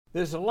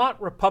There's a lot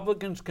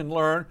Republicans can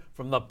learn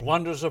from the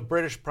blunders of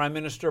British Prime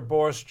Minister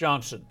Boris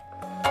Johnson.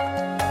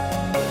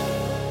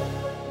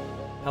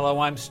 Hello,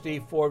 I'm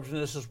Steve Forbes,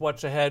 and this is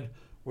What's Ahead,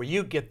 where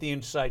you get the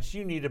insights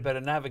you need to better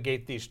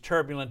navigate these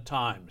turbulent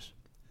times.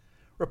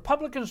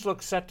 Republicans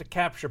look set to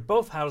capture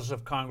both houses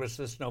of Congress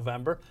this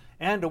November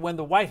and to win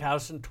the White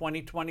House in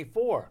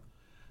 2024.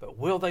 But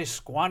will they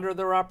squander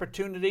their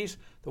opportunities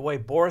the way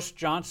Boris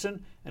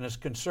Johnson and his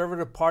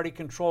Conservative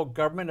Party-controlled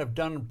government have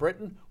done in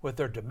Britain with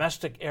their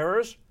domestic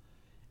errors?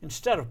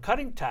 Instead of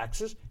cutting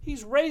taxes,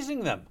 he's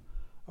raising them.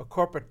 A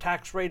corporate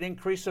tax rate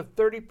increase of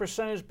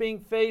 30% is being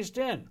phased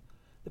in.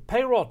 The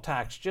payroll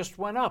tax just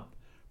went up.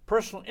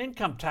 Personal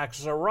income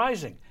taxes are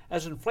rising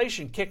as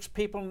inflation kicks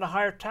people into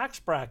higher tax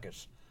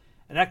brackets.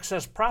 An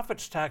excess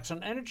profits tax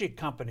on energy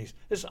companies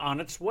is on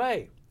its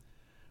way.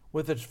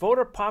 With its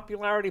voter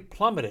popularity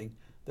plummeting,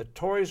 the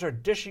Tories are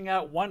dishing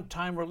out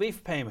one-time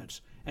relief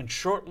payments and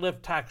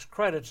short-lived tax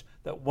credits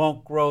that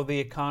won't grow the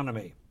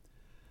economy.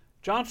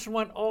 Johnson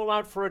went all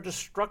out for a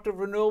destructive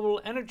renewable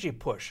energy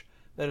push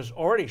that is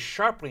already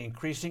sharply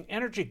increasing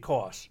energy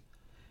costs.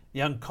 The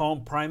young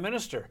Cohen Prime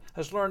Minister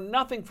has learned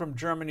nothing from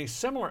Germany's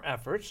similar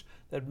efforts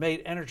that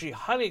made energy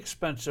highly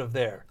expensive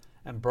there,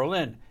 and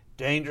Berlin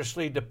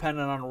dangerously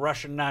dependent on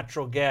Russian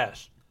natural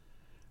gas.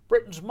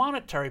 Britain's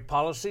monetary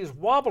policy is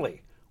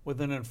wobbly, with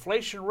an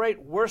inflation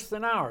rate worse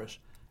than ours,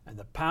 and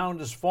the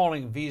pound is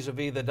falling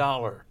vis-a-vis the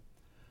dollar.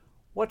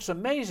 What's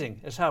amazing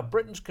is how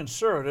Britain's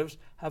Conservatives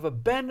have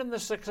abandoned the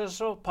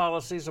successful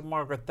policies of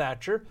Margaret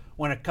Thatcher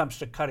when it comes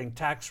to cutting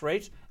tax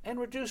rates and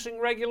reducing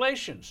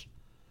regulations.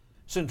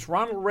 Since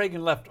Ronald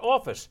Reagan left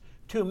office,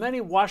 too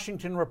many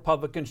Washington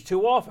Republicans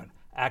too often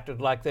acted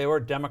like they were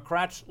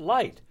Democrats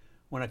light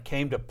when it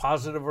came to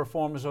positive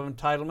reforms of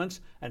entitlements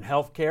and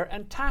health care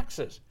and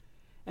taxes,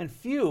 and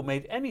few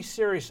made any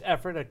serious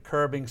effort at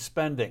curbing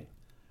spending.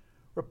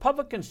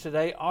 Republicans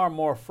today are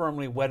more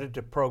firmly wedded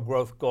to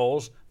pro-growth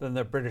goals than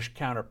their British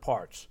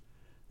counterparts.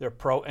 They're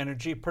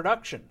pro-energy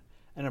production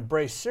and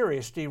embrace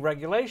serious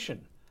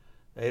deregulation.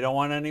 They don't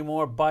want any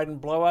more Biden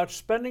blowout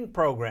spending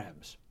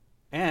programs.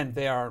 And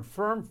they are on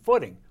firm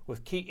footing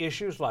with key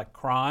issues like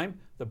crime,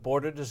 the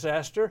border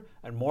disaster,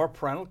 and more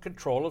parental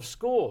control of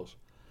schools.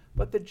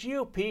 But the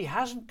GOP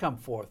hasn't come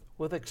forth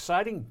with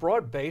exciting,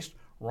 broad-based,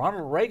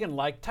 Ronald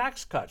Reagan-like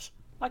tax cuts,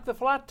 like the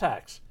flat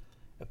tax,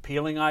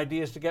 appealing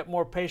ideas to get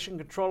more patient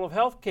control of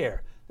health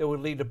care that would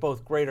lead to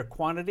both greater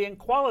quantity and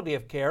quality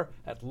of care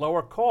at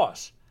lower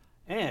costs,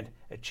 and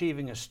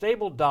achieving a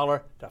stable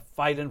dollar to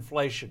fight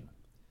inflation.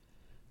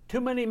 Too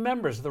many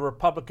members of the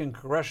Republican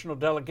congressional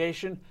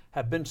delegation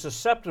have been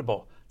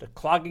susceptible to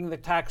clogging the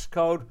tax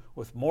code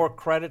with more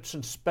credits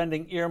and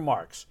spending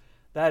earmarks,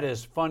 that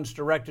is, funds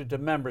directed to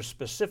members'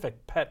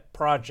 specific pet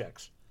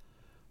projects.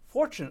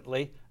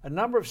 Fortunately, a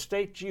number of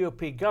state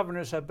GOP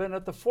governors have been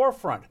at the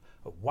forefront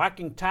of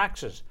whacking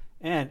taxes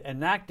and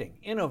enacting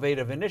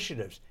innovative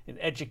initiatives in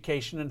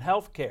education and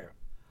health care.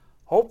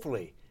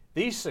 Hopefully,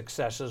 these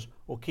successes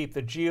will keep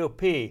the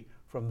GOP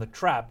from the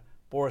trap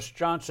Boris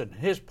Johnson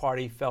and his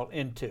party fell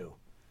into.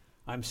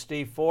 I'm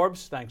Steve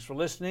Forbes. Thanks for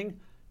listening.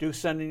 Do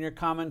send in your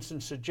comments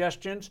and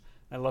suggestions.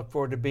 I look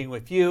forward to being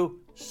with you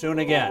soon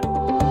again.